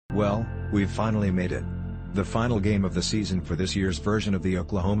Well, we've finally made it. The final game of the season for this year's version of the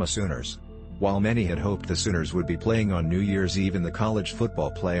Oklahoma Sooners. While many had hoped the Sooners would be playing on New Year's Eve in the college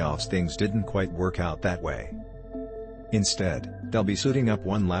football playoffs, things didn't quite work out that way. Instead, they'll be suiting up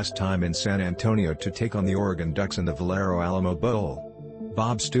one last time in San Antonio to take on the Oregon Ducks in the Valero Alamo Bowl.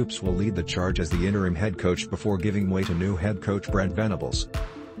 Bob Stoops will lead the charge as the interim head coach before giving way to new head coach Brent Venables.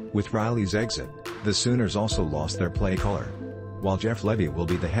 With Riley's exit, the Sooners also lost their play caller. While Jeff Levy will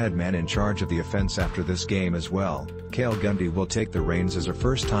be the head man in charge of the offense after this game as well, Cale Gundy will take the reins as a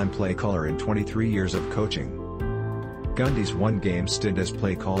first-time play caller in 23 years of coaching. Gundy's one-game stint as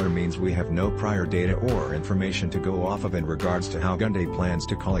play caller means we have no prior data or information to go off of in regards to how Gundy plans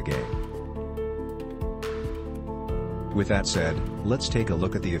to call a game. With that said, let's take a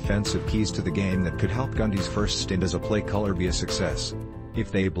look at the offensive keys to the game that could help Gundy's first stint as a play caller be a success.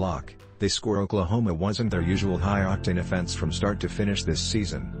 If they block, they score. Oklahoma wasn't their usual high-octane offense from start to finish this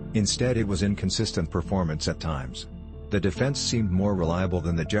season, instead it was inconsistent performance at times. The defense seemed more reliable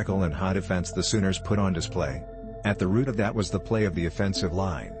than the Jekyll and Hyde defense the Sooners put on display. At the root of that was the play of the offensive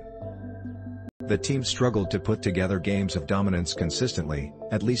line. The team struggled to put together games of dominance consistently,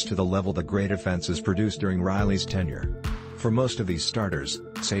 at least to the level the great offenses produced during Riley's tenure. For most of these starters,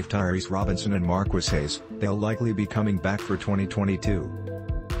 save Tyrese Robinson and Marquis Hayes, they'll likely be coming back for 2022.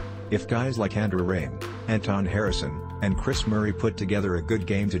 If guys like Andrew Raym, Anton Harrison, and Chris Murray put together a good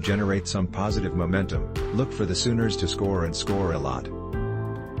game to generate some positive momentum, look for the Sooners to score and score a lot.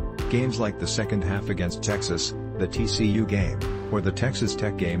 Games like the second half against Texas, the TCU game, or the Texas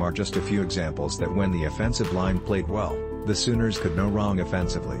Tech game are just a few examples that when the offensive line played well, the Sooners could no wrong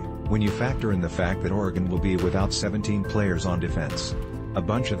offensively, when you factor in the fact that Oregon will be without 17 players on defense. A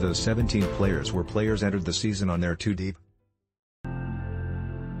bunch of those 17 players were players entered the season on their 2 deep.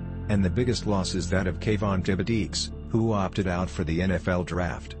 And the biggest loss is that of Kayvon Thibodeaux, who opted out for the NFL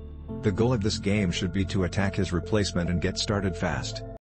draft. The goal of this game should be to attack his replacement and get started fast.